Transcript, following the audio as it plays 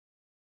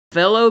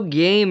Fellow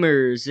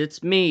gamers,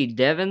 it's me,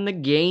 Devin the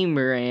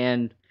Gamer,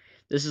 and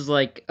this is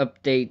like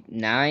update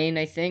 9,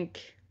 I think.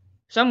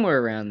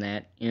 Somewhere around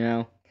that,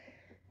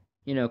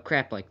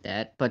 crap like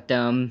that. But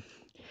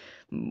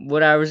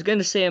what I was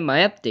gonna say in my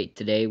update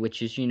today,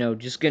 which is,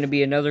 just gonna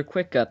be another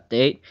quick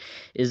update,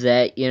 is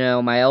that,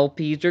 my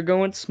LPs are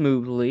going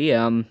smoothly.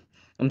 I'm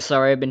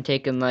sorry I've been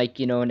taking like,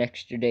 an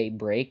extra day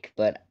break,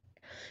 but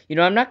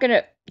I'm not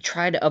gonna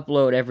try to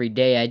upload every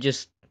day.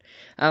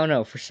 I don't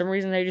know, for some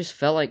reason I just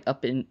felt like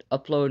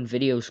uploading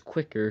videos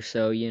quicker,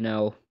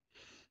 so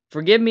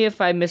forgive me if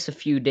I miss a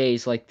few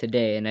days like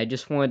today, and I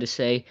just wanted to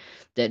say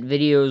that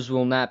videos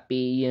will not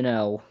be,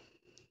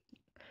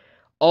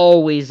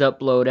 always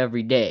upload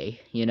every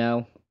day.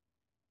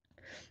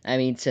 I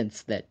mean,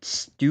 since that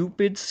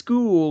stupid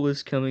school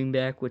is coming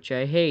back, which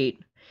I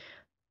hate,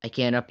 I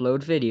can't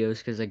upload videos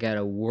because I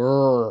gotta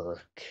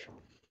work,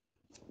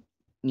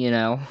 you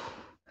know?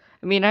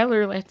 I mean, I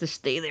literally have to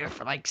stay there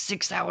for like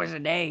 6 hours a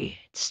day.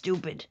 It's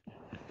stupid.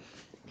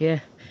 Yeah.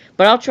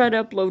 But I'll try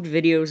to upload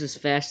videos as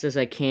fast as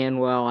I can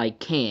while I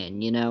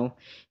can.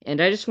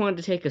 And I just wanted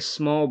to take a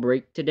small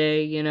break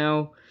today,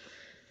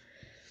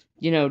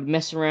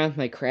 mess around with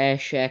my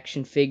Crash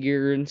action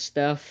figure and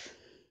stuff.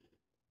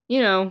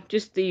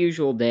 Just the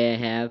usual day I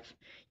have.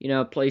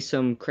 Play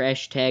some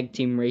Crash Tag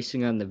Team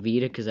Racing on the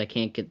Vita because I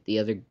can't get the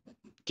other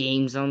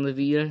games on the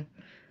Vita,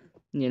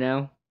 you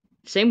know?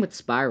 Same with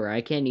Spyro.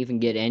 I can't even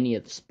get any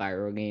of the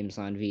Spyro games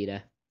on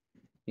Vita,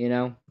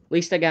 At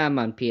least I got them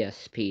on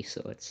PSP,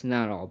 so it's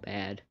not all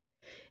bad.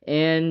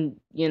 And,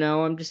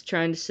 I'm just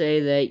trying to say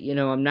that,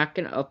 I'm not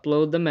going to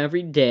upload them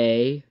every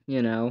day,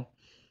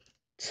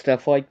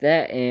 stuff like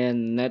that.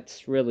 And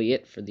that's really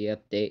it for the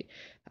update.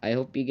 I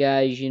hope you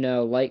guys,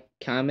 like,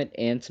 comment,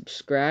 and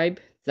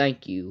subscribe.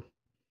 Thank you.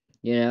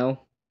 You know,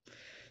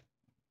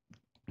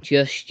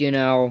 just,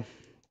 do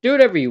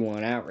whatever you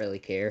want. I don't really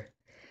care.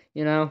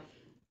 You know,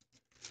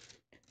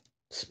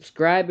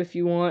 subscribe if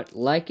you want,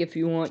 like if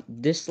you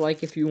want,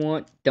 dislike if you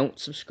want. Don't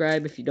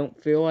subscribe if you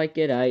don't feel like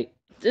it.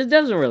 It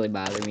doesn't really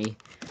bother me.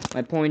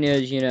 My point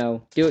is, do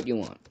what you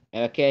want.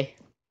 Okay?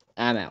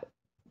 I'm out.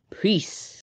 Peace.